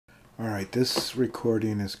All right, this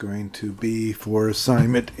recording is going to be for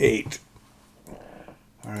assignment 8. All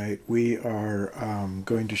right, we are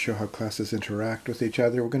going to show how classes interact with each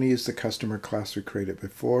other. We're going to use the customer class we created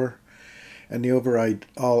before. And the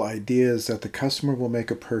overall idea is that the customer will make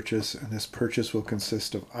a purchase, and this purchase will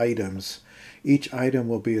consist of items. Each item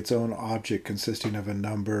will be its own object consisting of a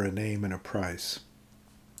number, a name, and a price.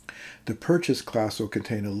 The purchase class will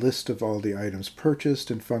contain a list of all the items purchased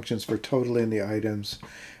and functions for totaling the items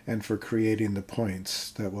and for creating the points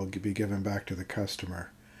that will be given back to the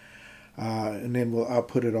customer. And then we'll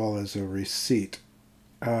output it all as a receipt.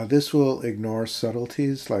 This will ignore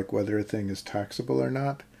subtleties like whether a thing is taxable or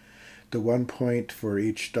not. The 1 point for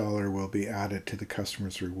each dollar will be added to the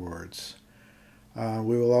customer's rewards.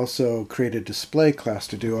 We will also create a display class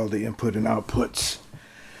to do all the input and outputs.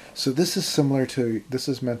 So this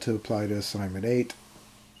is meant to apply to assignment 8.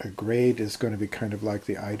 A grade is going to be kind of like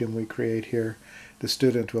the item we create here. The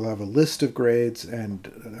student will have a list of grades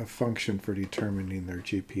and a function for determining their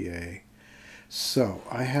GPA. So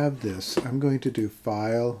I have this. I'm going to do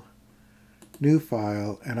File, New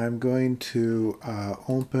File, and I'm going to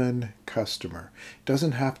open Customer. It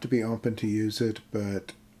doesn't have to be open to use it,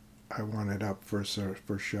 but I want it up for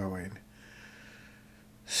showing.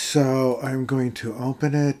 So I'm going to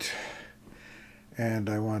open it, and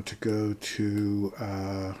I want to go to,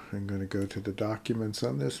 I'm going to go to the documents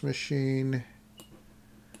on this machine,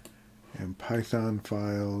 and Python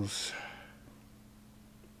files,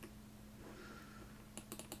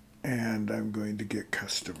 and I'm going to get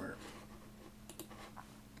customer.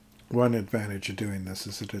 One advantage of doing this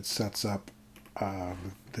is that it sets up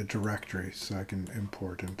the directory so I can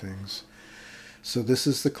import and things. So this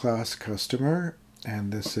is the class customer.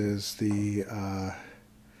 And this is the,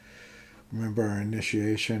 remember our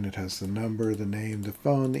initiation, it has the number, the name, the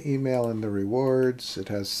phone, the email, and the rewards. It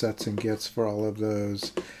has sets and gets for all of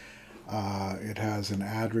those. It has an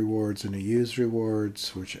add rewards and a use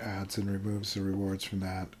rewards, which adds and removes the rewards from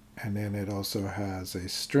that. And then it also has a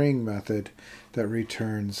string method that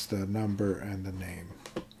returns the number and the name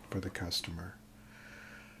for the customer.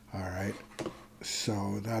 All right,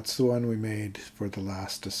 so that's the one we made for the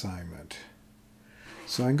last assignment.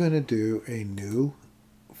 So I'm going to do a new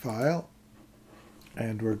file,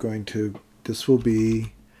 and we're going to, this will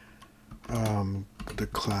be the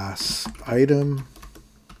class item.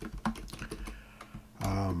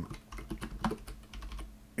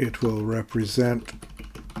 It will represent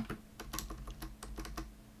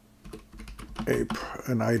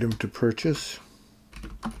an item to purchase.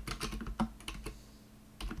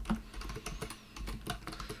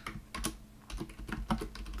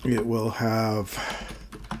 It will have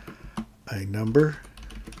a number,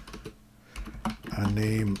 a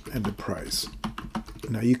name, and a price.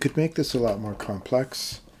 Now you could make this a lot more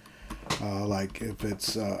complex, like if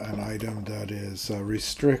it's an item that is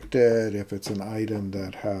restricted, if it's an item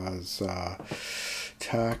that has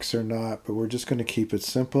tax or not, but we're just going to keep it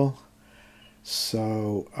simple.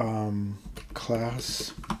 So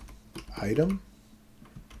class item,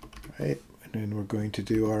 right? And then we're going to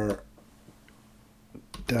do our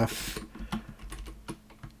def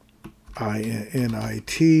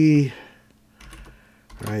init,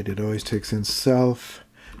 right? It always takes in self.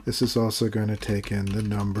 This is also going to take in the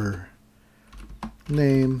number,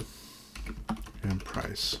 name, and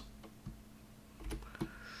price.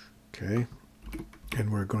 Okay,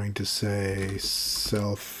 and we're going to say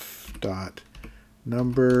self dot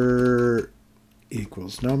number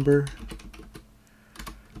equals number,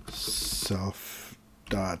 self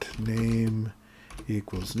dot name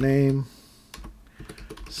equals name,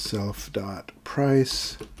 self dot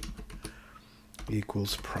price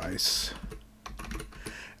equals price.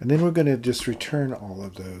 And then we're going to just return all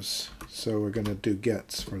of those. So we're going to do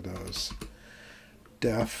gets for those.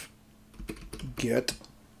 Def get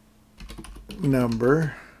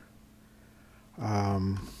number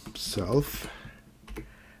self,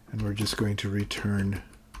 and we're just going to return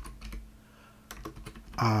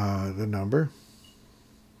the number.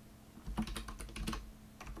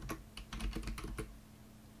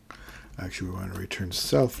 Actually, we want to return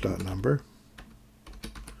self.number.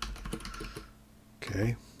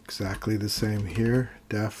 Okay, exactly the same here.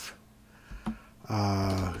 Def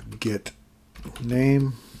get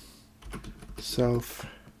name self.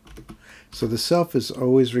 So the self is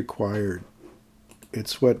always required.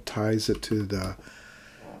 It's what ties it to the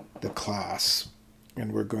class.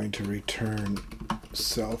 And we're going to return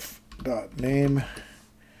self.name.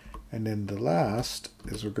 And then the last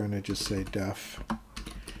is we're going to just say def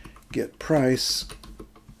get price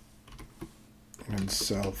and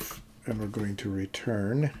self, and we're going to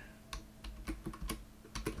return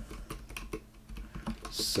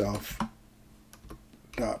self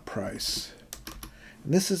dot price.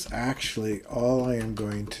 And this is actually all I am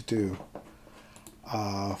going to do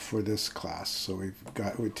for this class. So it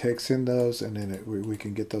takes in those, and then we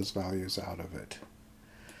can get those values out of it.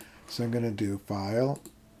 So I'm going to do file,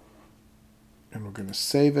 and we're going to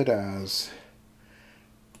save it as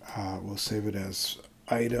we'll save it as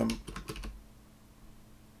item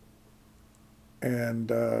and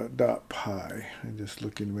 .py. I'm just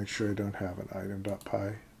looking to make sure I don't have an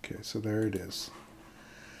item.py. Okay, so there it is.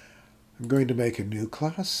 I'm going to make a new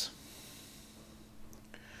class.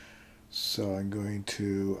 So I'm going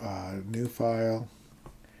to new file,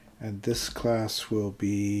 and this class will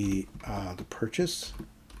be the purchase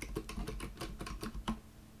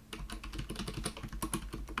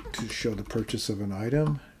to show the purchase of an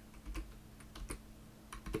item.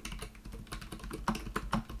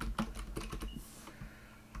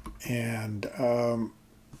 And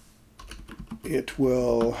it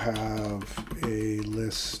will have a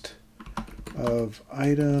list of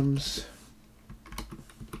items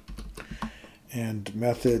and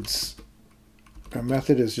methods. A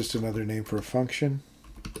method is just another name for a function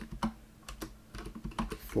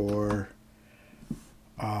for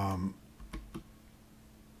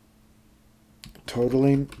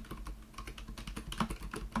totaling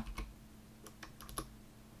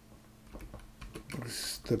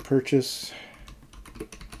the purchase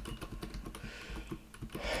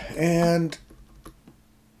and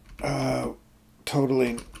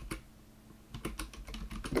totaling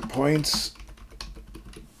the points,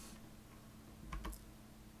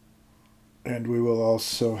 and we will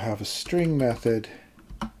also have a string method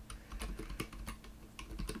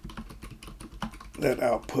that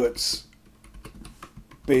outputs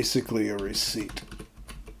basically a receipt.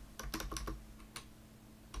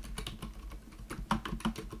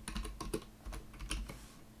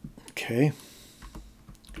 Okay,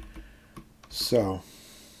 so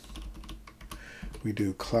we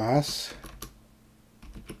do class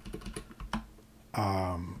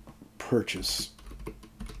purchase.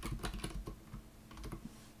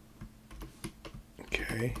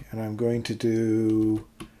 Okay, and I'm going to do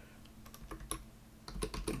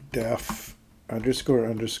def underscore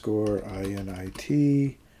underscore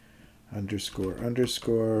init underscore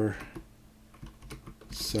underscore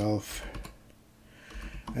self.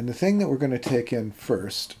 And the thing that we're going to take in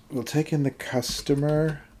first, we'll take in the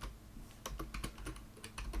customer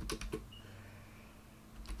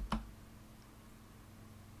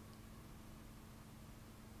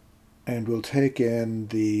and we'll take in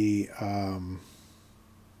the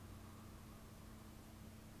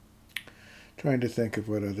trying to think of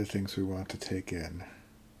what other things we want to take in.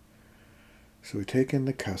 So we take in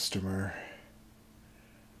the customer.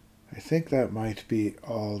 I think that might be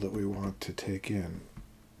all that we want to take in.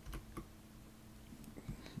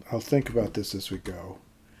 I'll think about this as we go.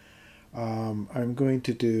 I'm going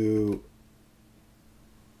to do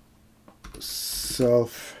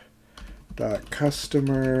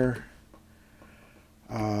self.customer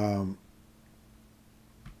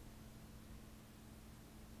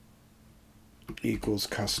equals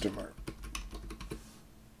customer.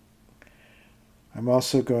 I'm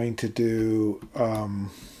also going to do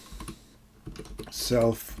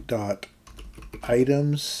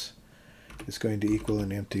self.items is going to equal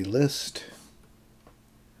an empty list.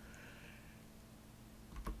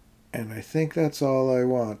 And I think that's all I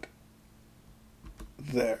want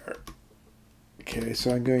there. Okay,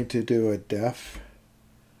 so I'm going to do a def.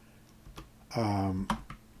 And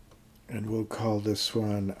we'll call this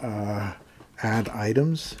one add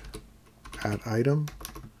items. Add item.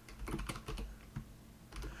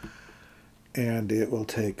 And it will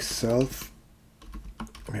take self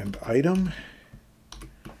and item.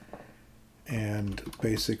 And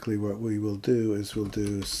basically what we will do is we'll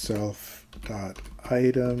do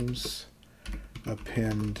self.items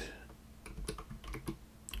append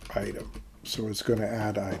item. So it's going to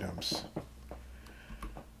add items.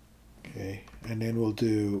 Okay, and then we'll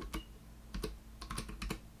do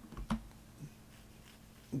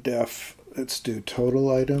def, let's do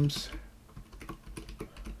total items.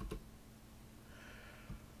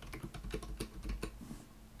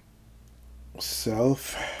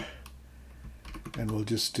 Self. And we'll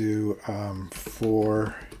just do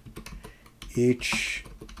for each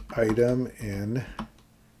item in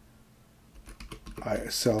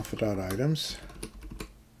self.items.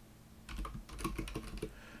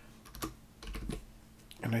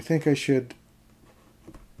 And I think I should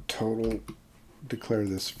total declare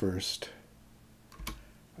this first.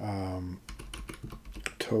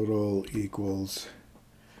 Total equals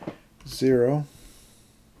 0.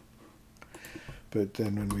 But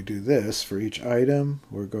then when we do this, for each item,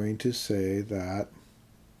 we're going to say that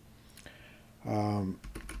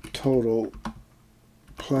total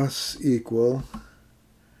plus equal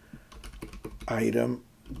item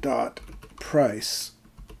dot price,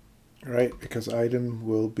 right? Because item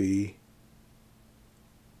will be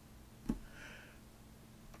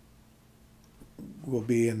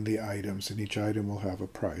in the items, and each item will have a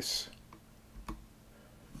price.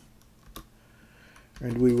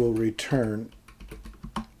 And we will return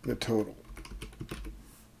the total.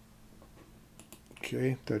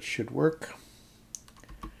 Okay, that should work.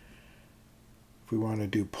 If we want to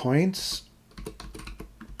do points,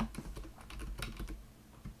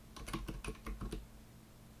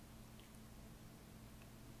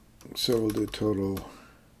 so we'll do total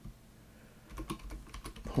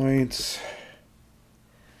points.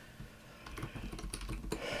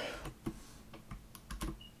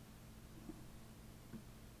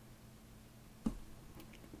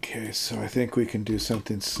 Okay, so I think we can do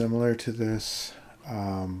something similar to this.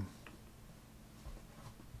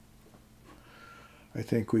 I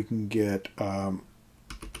think we can get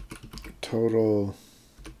total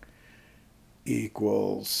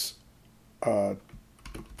equals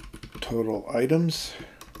total items.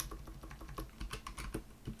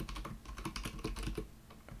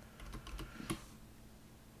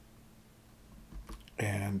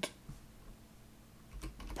 And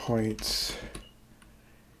points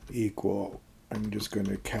equal, I'm just going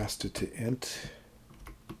to cast it to int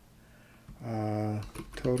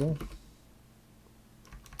total.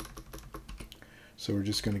 So we're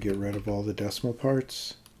just going to get rid of all the decimal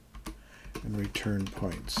parts and return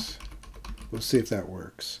points. We'll see if that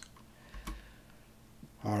works.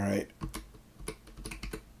 All right.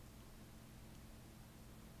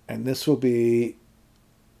 And this will be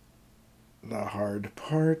the hard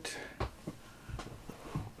part.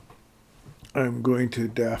 I'm going to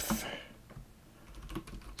def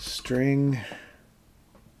string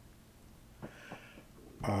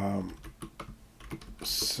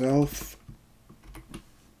self.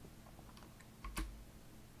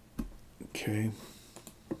 Okay.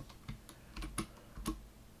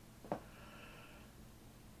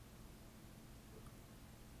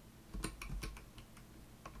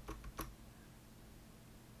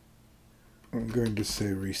 I'm going to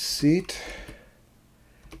say receipt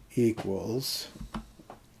equals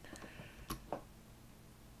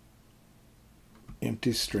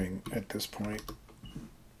empty string at this point.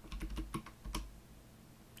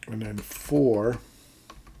 And then for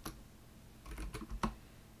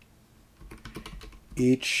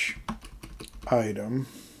each item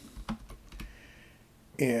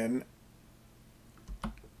in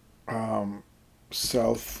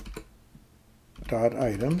self dot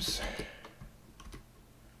items,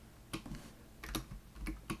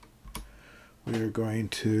 we are going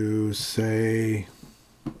to say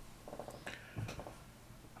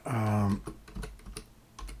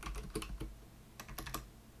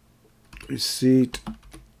receipt.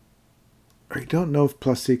 I don't know if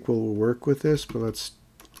plus equal will work with this, but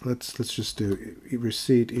let's just do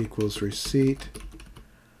receipt equals receipt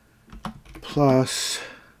plus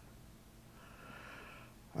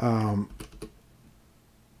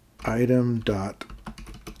item dot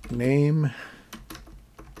name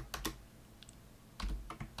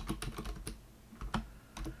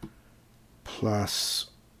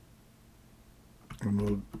plus, and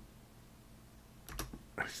we'll,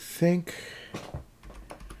 I think,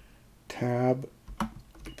 tab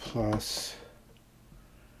plus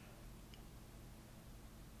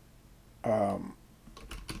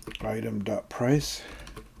item dot price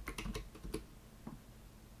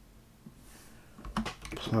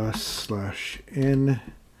plus slash in.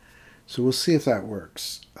 So we'll see if that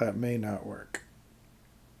works. That may not work.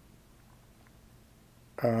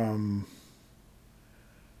 I'm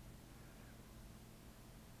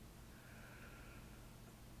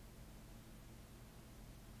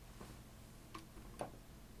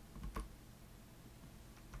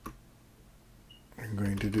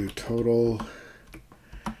going to do total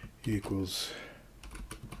equals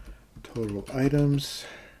total items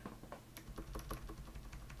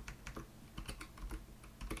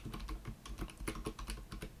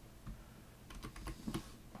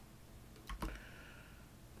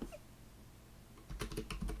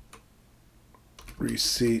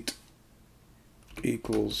receipt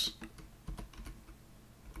equals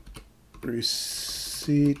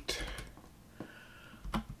receipt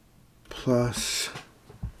plus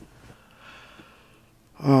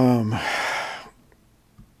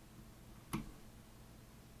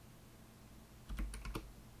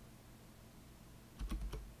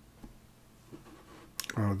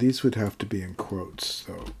oh, these would have to be in quotes,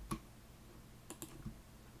 so.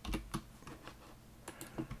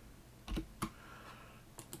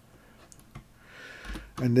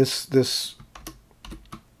 And this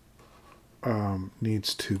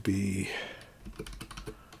needs to be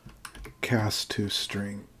cast to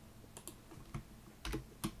string.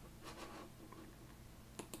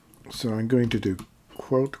 So I'm going to do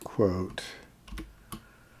quote quote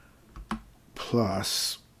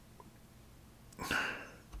plus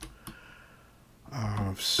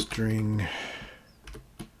string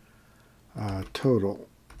total.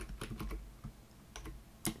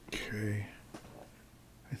 Okay.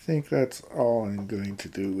 I think that's all I'm going to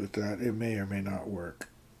do with that. It may or may not work.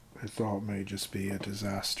 I thought it may just be a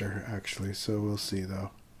disaster, actually, so we'll see,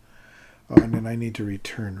 though. Oh, and then I need to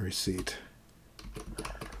return receipt.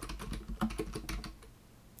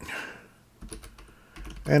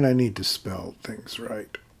 And I need to spell things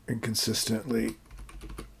right and consistently.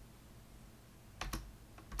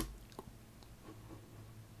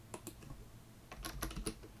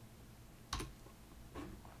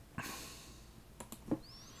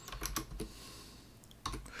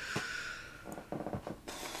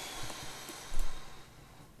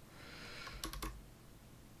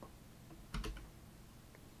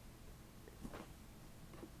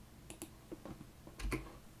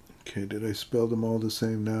 Okay, did I spell them all the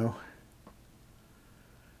same now?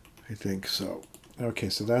 I think so. Okay,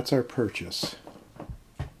 so that's our purchase.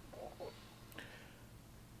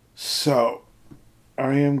 So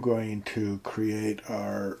I am going to create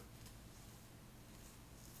our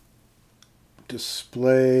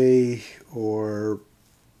display, or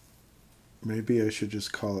maybe I should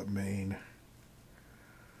just call it main.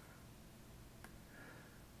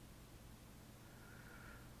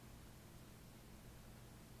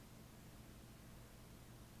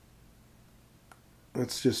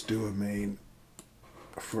 Let's just do a main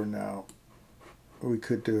for now. We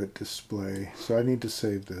could do it display. So I need to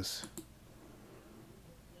save this.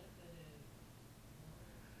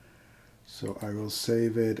 So I will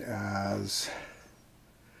save it as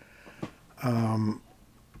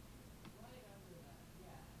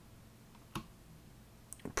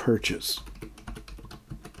purchase.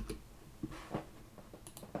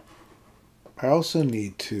 I also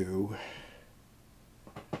need to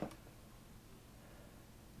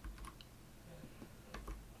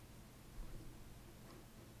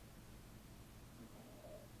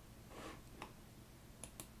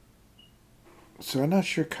so I'm not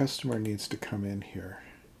sure customer needs to come in here.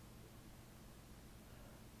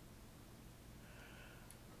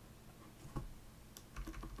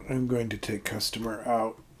 I'm going to take customer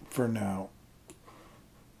out for now.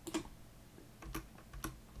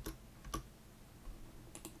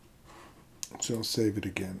 So I'll save it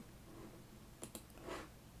again.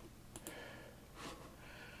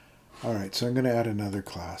 All right, so I'm going to add another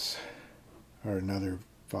class or another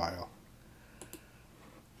file.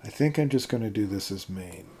 I think I'm just going to do this as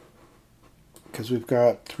main because we've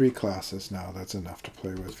got 3 classes now. That's enough to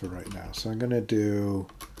play with for right now. So I'm going to do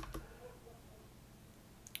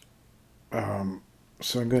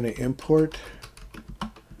so I'm going to import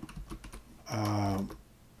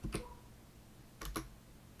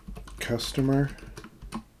customer.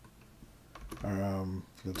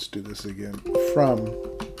 Let's do this again. From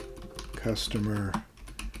customer,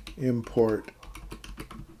 import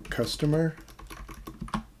customer.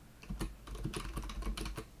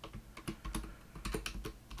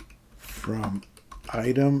 From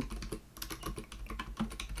item,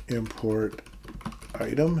 import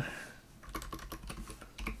item.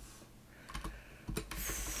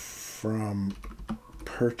 From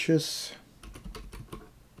purchase,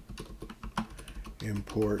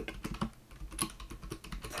 import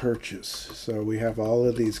purchase. So we have all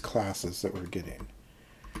of these classes that we're getting.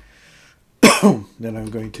 Then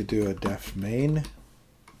I'm going to do a def main.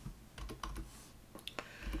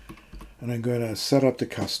 And I'm going to set up the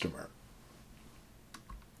customer.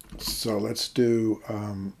 So let's do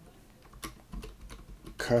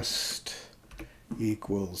cust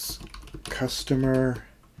equals customer.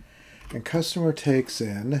 And customer takes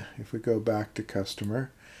in, if we go back to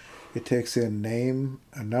customer, it takes in name,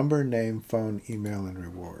 a number, name, phone, email, and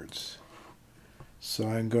rewards. So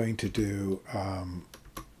I'm going to do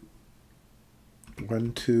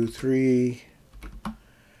 1, 2, 3.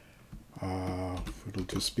 It'll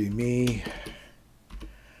just be me.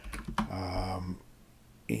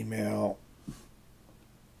 Email.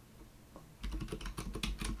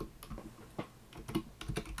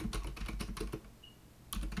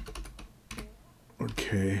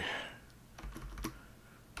 Okay.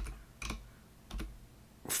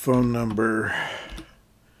 Phone number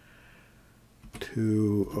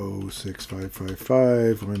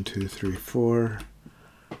 20655, 1, 2, 3, 4.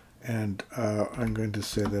 And I'm going to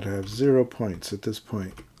say that I have 0 points at this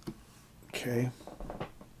point. Okay.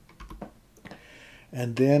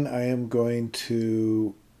 And then I am going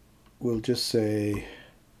to, we'll just say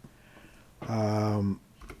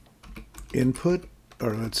input,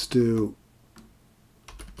 or let's do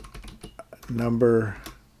number,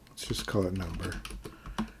 let's just call it number,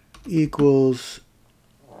 equals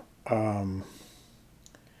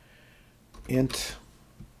int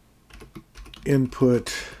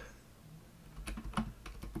input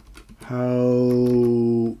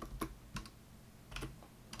how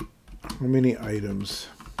many items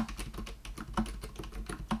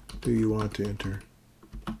do you want to enter?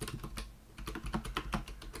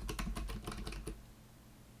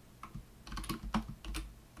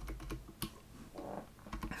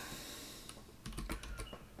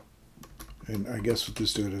 And I guess we'll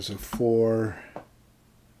just do it as a for.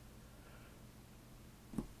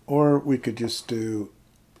 Or we could just do,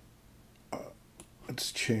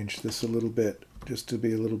 let's change this a little bit just to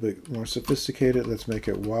be a little bit more sophisticated. Let's make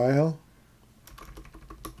it while.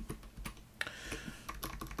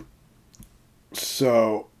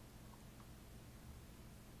 So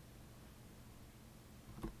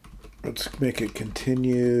let's make it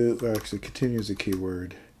continue. Well, actually, continue is a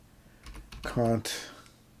keyword. Cont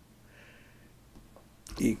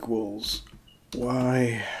equals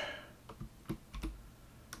y.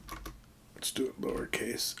 Let's do it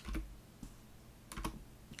lowercase.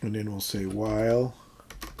 And then we'll say while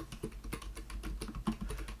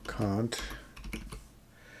cont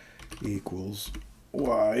equals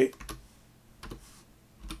y.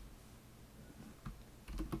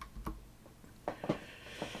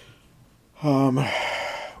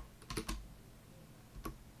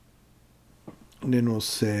 And then we'll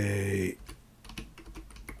say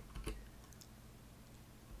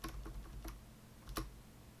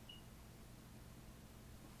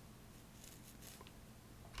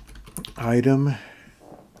item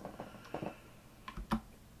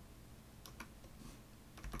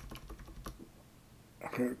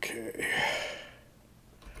okay.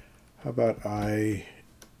 How about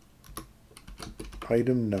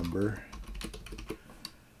item number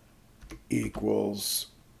equals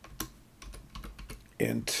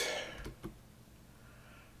int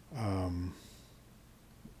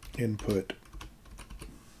input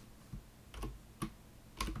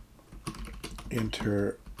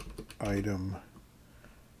enter item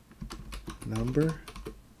number.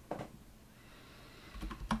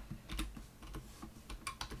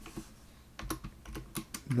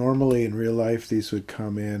 Normally in real life these would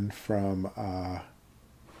come in from a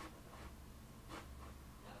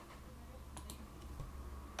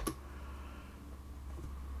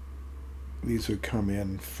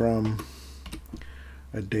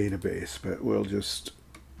database, but we'll just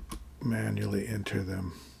manually enter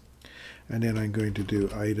them. And then I'm going to do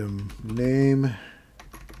item name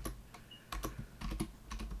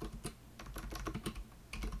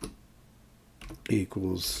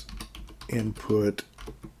equals input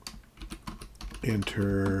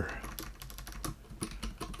enter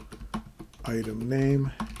item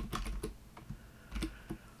name.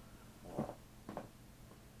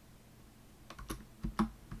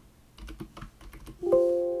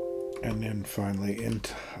 And then finally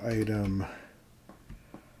int item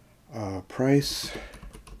price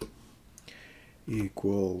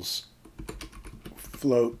equals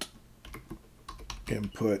float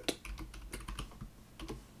input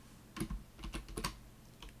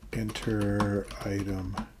enter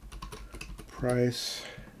item price.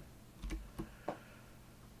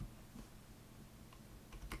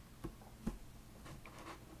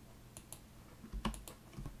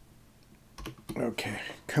 Okay,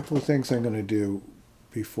 a couple of things I'm going to do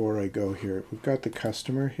before I go here. We've got the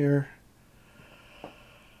customer here.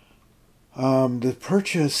 The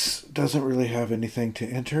purchase doesn't really have anything to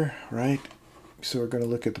enter, right? So we're going to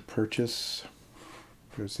look at the purchase.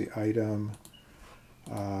 There's the item.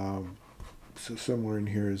 So somewhere in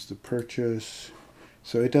here is the purchase.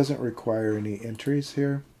 So it doesn't require any entries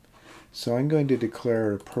here. So I'm going to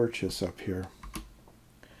declare a purchase up here.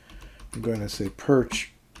 I'm going to say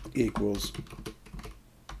perch equals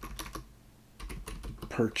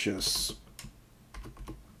purchase.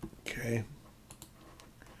 Okay.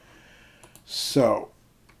 So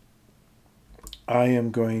I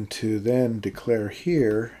am going to then declare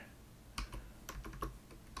here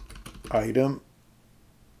item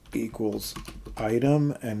equals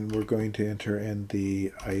item, and we're going to enter in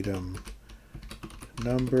the item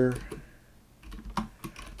number,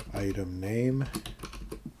 item name,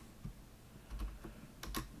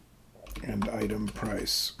 and item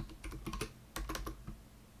price.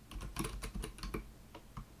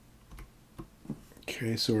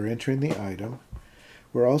 Okay, so we're entering the item.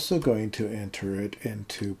 We're also going to enter it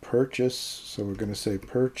into purchase. So we're going to say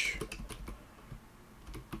perch,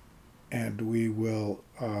 and we will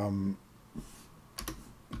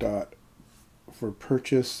dot for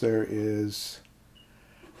purchase. There is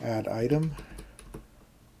add item,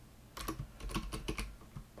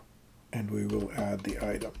 and we will add the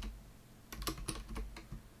item.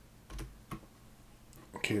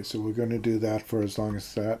 Okay, so we're going to do that for as long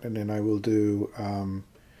as that, and then I will do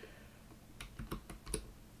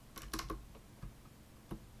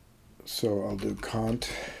so I'll do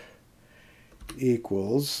cont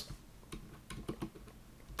equals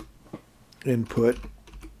input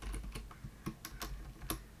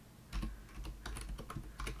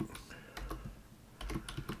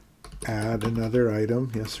add another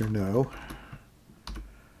item, yes or no.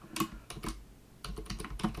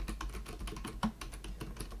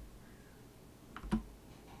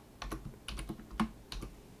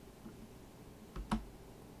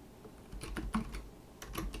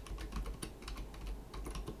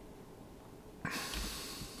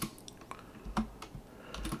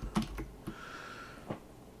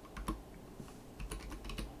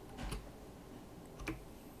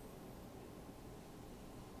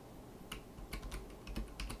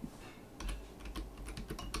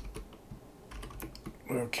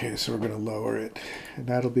 Okay, so we're going to lower it, and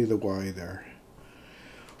that'll be the Y there.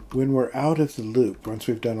 When we're out of the loop, once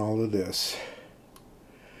we've done all of this,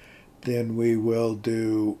 then we will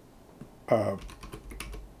do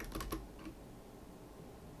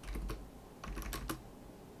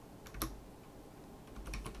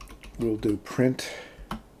print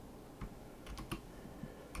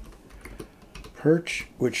perch,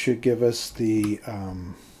 which should give us the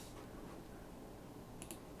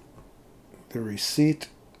receipt,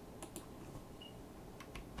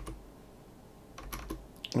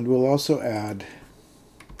 and we'll also add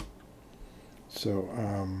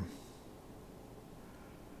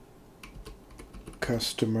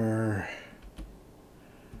customer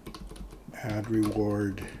add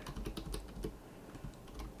reward,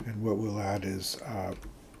 and what we'll add is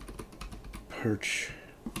perch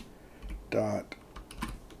dot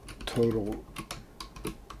total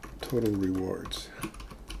rewards.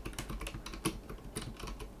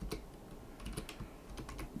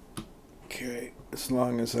 Okay, as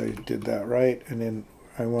long as I did that right, and then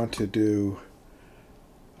I want to do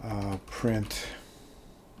print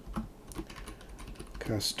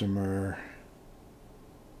customer,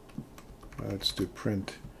 let's do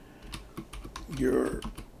print your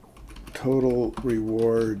total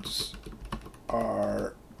rewards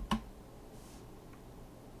are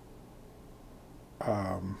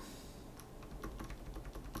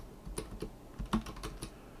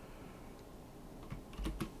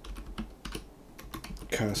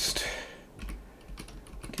cust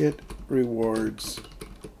get rewards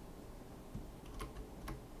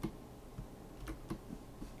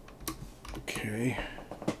okay.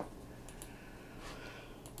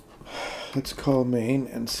 Let's call main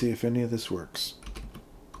and see if any of this works.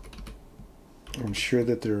 I'm sure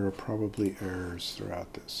that there are probably errors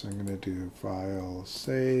throughout this. I'm going to do file,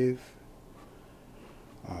 save,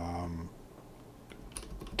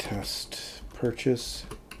 test, purchase,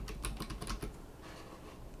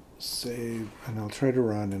 save, and I'll try to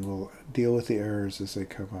run, and we'll deal with the errors as they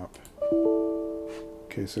come up.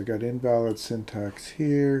 Okay, so I got invalid syntax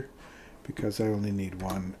here because I only need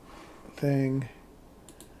one thing.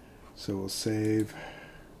 So we'll save,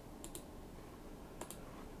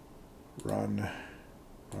 run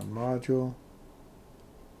module.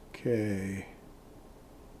 Okay.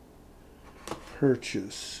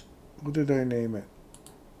 Purchase. What did I name it?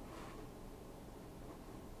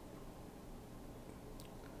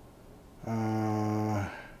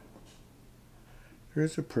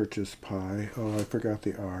 Here's a purchase pie. Oh, I forgot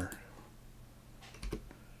the R.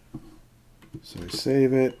 So I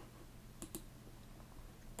save it.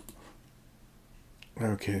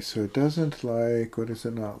 Okay, so it doesn't like, what is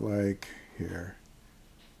it not like here?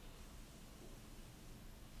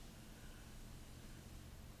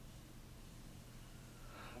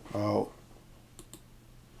 Oh.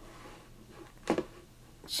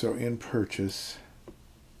 So in purchase,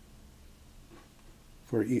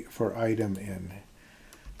 for item in,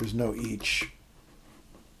 there's no each.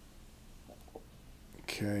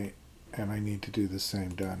 Okay, and I need to do the same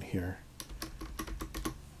down here.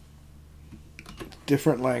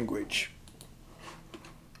 Different language.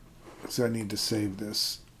 So I need to save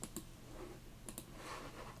this.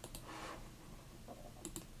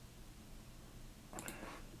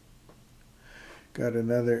 Got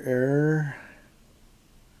another error.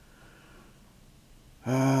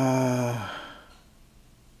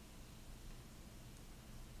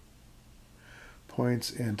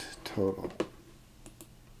 Points int total.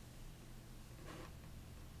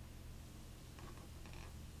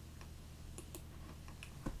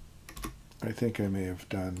 I think I may have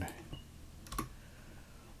done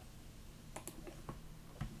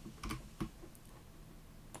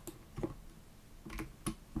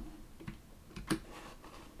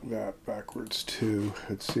that backwards too.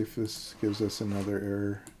 Let's see if this gives us another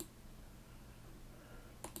error.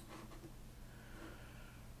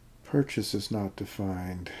 Purchase is not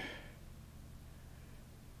defined.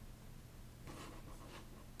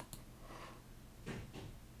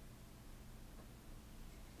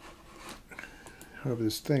 I have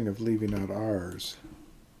this thing of leaving out R's.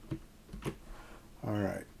 All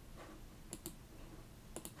right.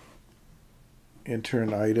 Enter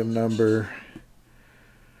an item number.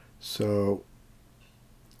 So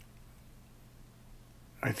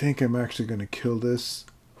I think I'm actually going to kill this.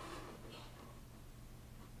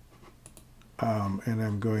 And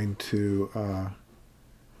I'm going to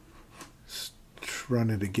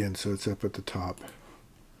run it again so it's up at the top.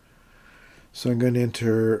 So I'm going to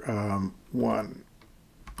enter 1.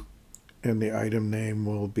 And the item name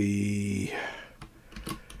will be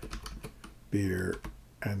beer.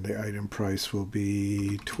 And the item price will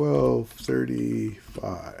be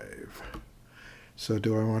 $12.35. So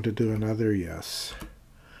do I want to do another? Yes.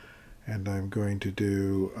 And I'm going to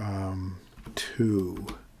do 2.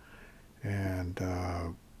 And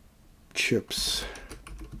chips.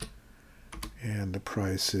 And the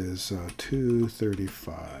price is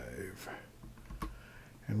 $2.35.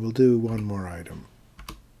 And we'll do one more item.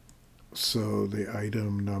 So the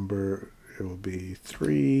item number, it will be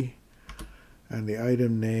 3. And the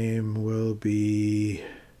item name will be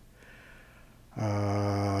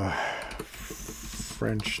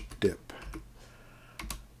French dip.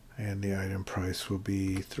 And the item price will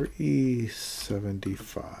be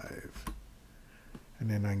 $3.75. And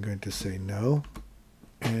then I'm going to say no.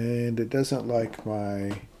 And it doesn't like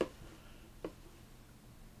my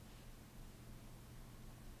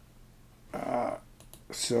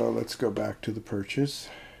so let's go back to the purchase.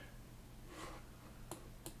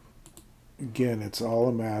 Again, it's all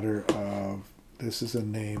a matter of, this is a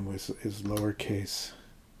name with is lowercase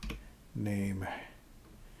name.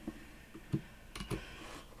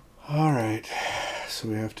 All right, so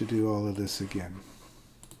we have to do all of this again.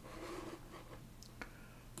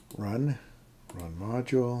 Run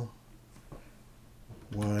module,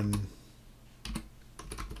 1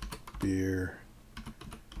 beer,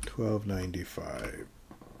 $12.95,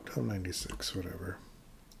 $12.96, whatever.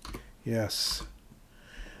 Yes.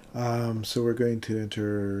 So we're going to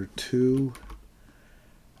enter 2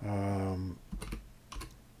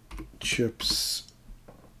 chips,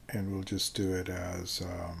 and we'll just do it as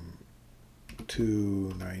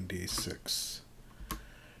 $2.96.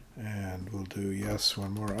 And we'll do yes,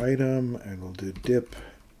 one more item, and we'll do dip.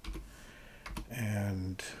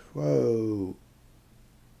 And whoa.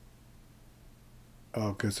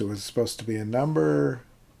 Oh, because it was supposed to be a number.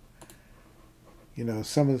 You know,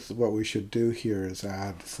 some of what we should do here is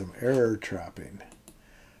add some error trapping.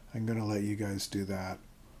 I'm going to let you guys do that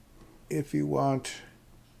if you want,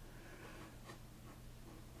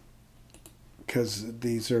 because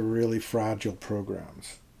these are really fragile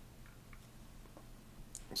programs.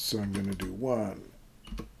 So I'm going to do 1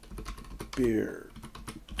 beer,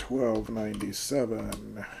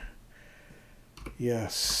 $12.97.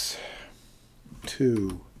 Yes.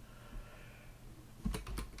 2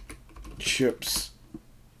 chips,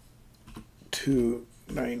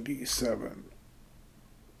 $2.97.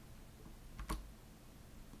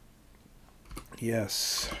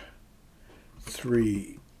 Yes.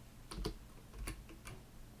 3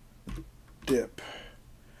 dip,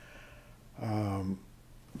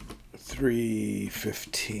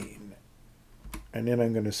 $3.15. And then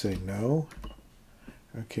I'm going to say no.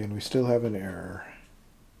 Okay, and we still have an error.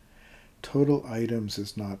 Total items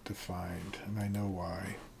is not defined, and I know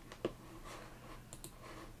why.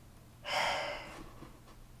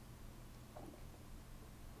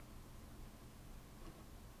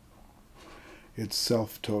 It's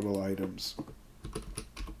self-total items.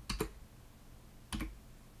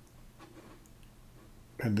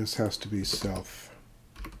 And this has to be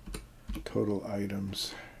self-total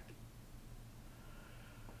items.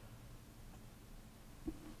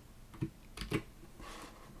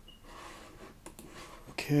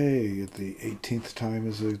 Okay, the 18th time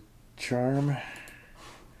is a charm.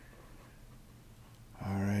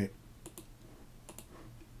 All right.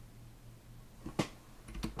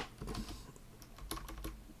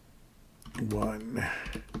 1.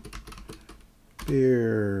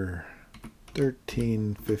 Beer,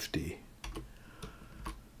 $13.50.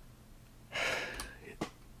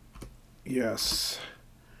 Yes.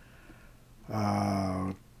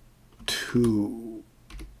 2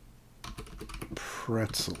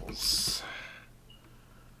 pretzels.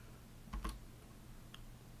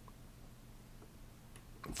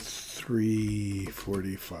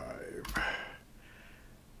 $3.45.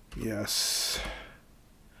 Yes.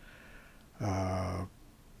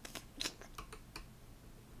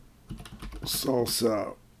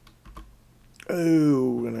 Salsa.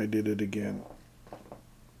 Oh, and I did it again.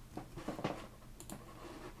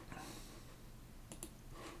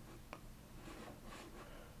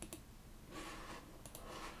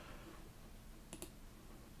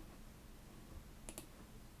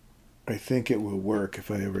 I think it will work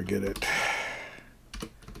if I ever get it.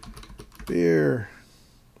 Beer.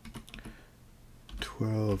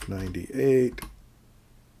 $12.98.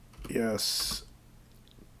 Yes.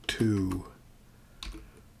 2.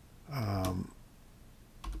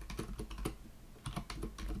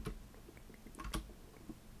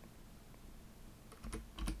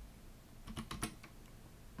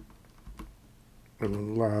 And the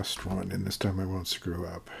last one, and this time I won't screw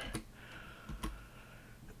up.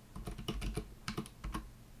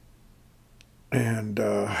 And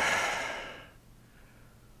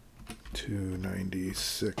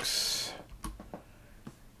 $2.96.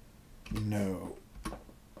 No.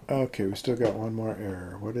 Okay, we still got one more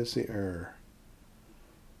error. What is the error?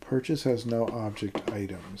 Purchase has no object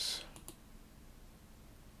items.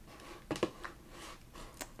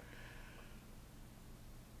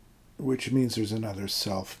 Which means there's another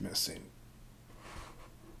self missing.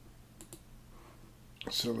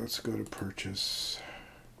 So let's go to purchase.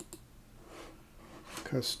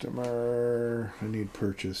 Customer, I need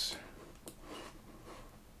purchase.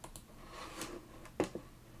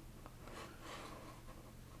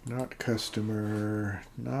 Not customer,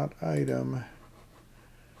 not item.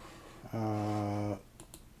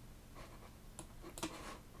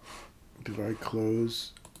 Did I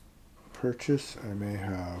close purchase? I may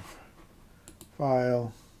have.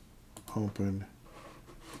 File, open.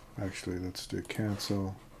 Actually, let's do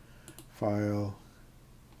cancel. File,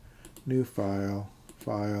 new file,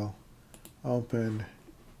 file, open,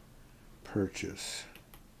 purchase.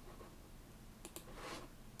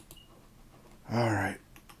 All right.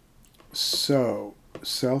 So,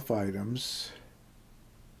 self items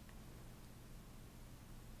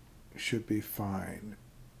should be fine.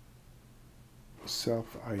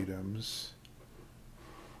 Self items,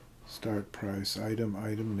 start price, item,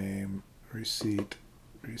 item name, receipt,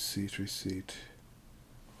 receipt, receipt.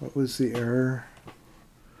 What was the error?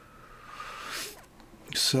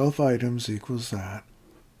 Self items equals that.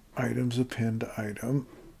 Items append item.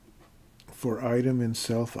 For item in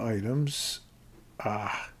self items,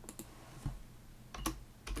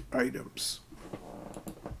 items.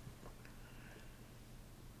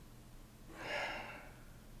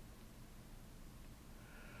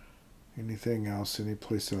 Anything else, any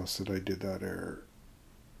place else that I did that error?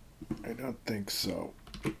 I don't think so.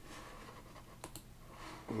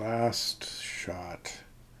 Last shot.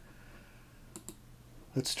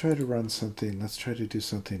 Let's try to run something. Let's try to do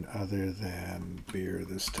something other than beer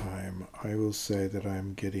this time. I will say that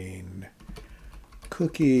I'm getting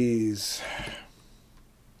cookies.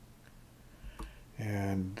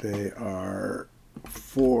 And they are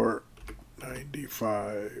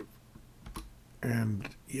 $4.95. And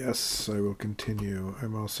yes, I will continue.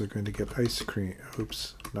 I'm also going to get ice cream.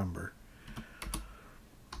 Oops, number.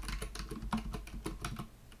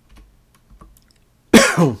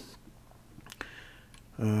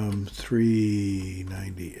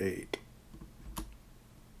 $3.98.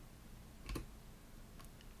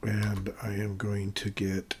 And I am going to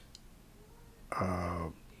get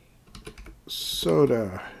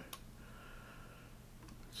soda.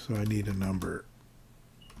 So I need a number.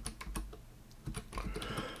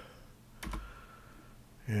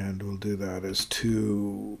 And we'll do that as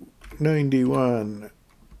 $2.91.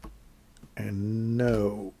 And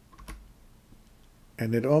no.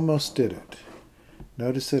 And it almost did it.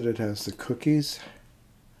 Notice that it has the cookies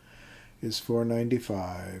is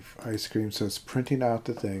 $4.95. Ice cream, so it's printing out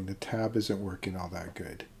the thing. The tab isn't working all that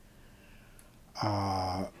good.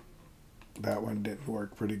 That one didn't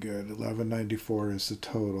work pretty good. $11.94 is the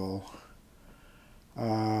total.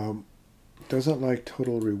 Doesn't like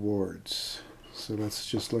total rewards. So let's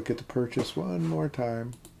just look at the purchase one more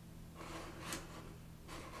time.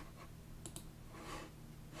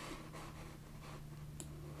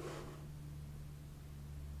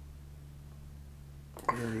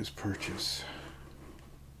 Where is purchase?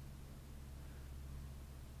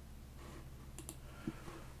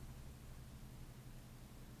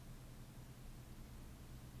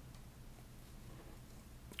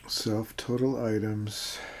 self total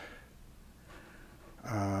items.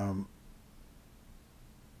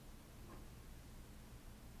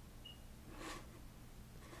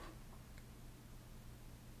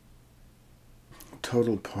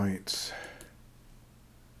 Total points.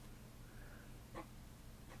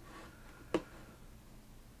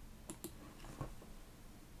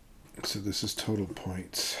 So this is total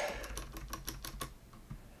points.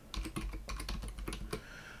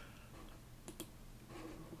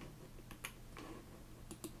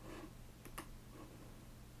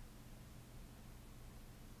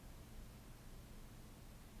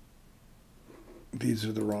 These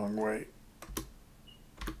are the wrong way.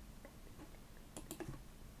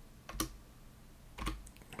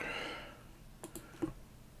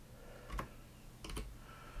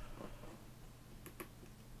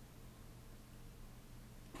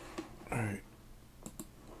 All right.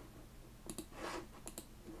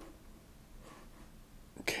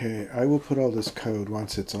 Okay, I will put all this code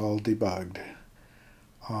once it's all debugged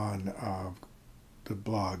on the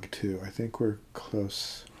blog too. I think we're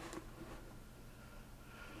close.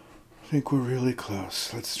 I think we're really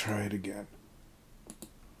close. Let's try it again.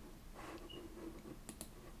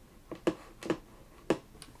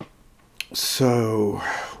 So,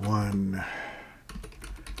 1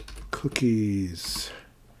 cookies,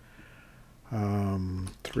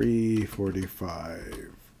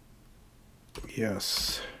 3.45.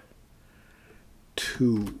 Yes.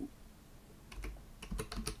 2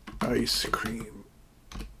 ice cream,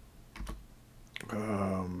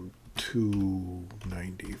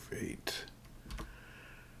 2.98.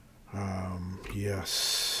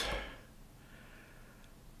 Yes.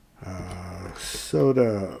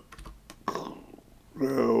 Soda.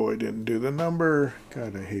 Oh, I didn't do the number.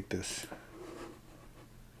 God, I hate this.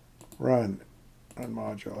 Run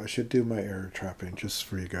module. I should do my error trapping just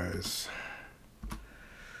for you guys.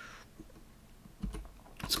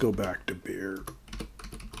 Let's go back to beer.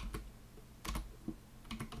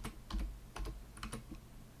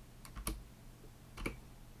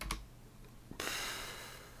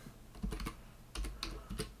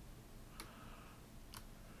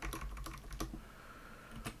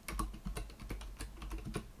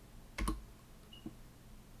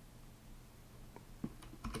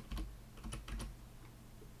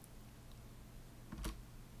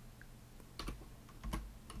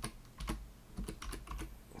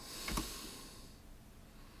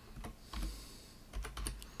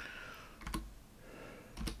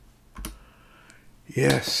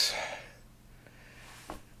 Yes.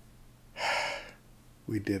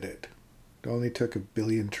 We did it. It only took 1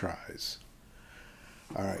 billion tries.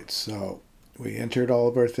 All right, so we entered all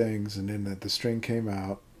of our things, and then the string came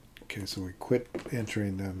out. Okay, so we quit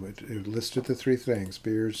entering them. It listed the 3 things,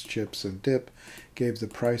 beers, chips, and dip, gave the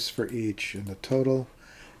price for each and the total,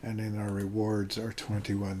 and then our rewards are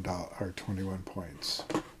 $21 or 21 points.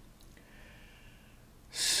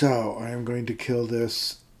 So I am going to kill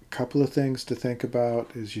this. Couple of things to think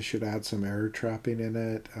about is you should add some error trapping in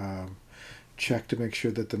it. Check to make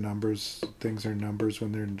sure that the things are numbers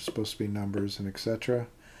when they're supposed to be numbers, and etc.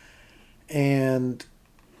 And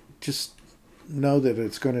just know that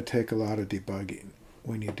it's going to take a lot of debugging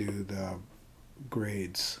when you do the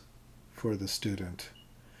grades for the student.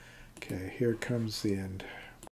 Okay, here comes the end.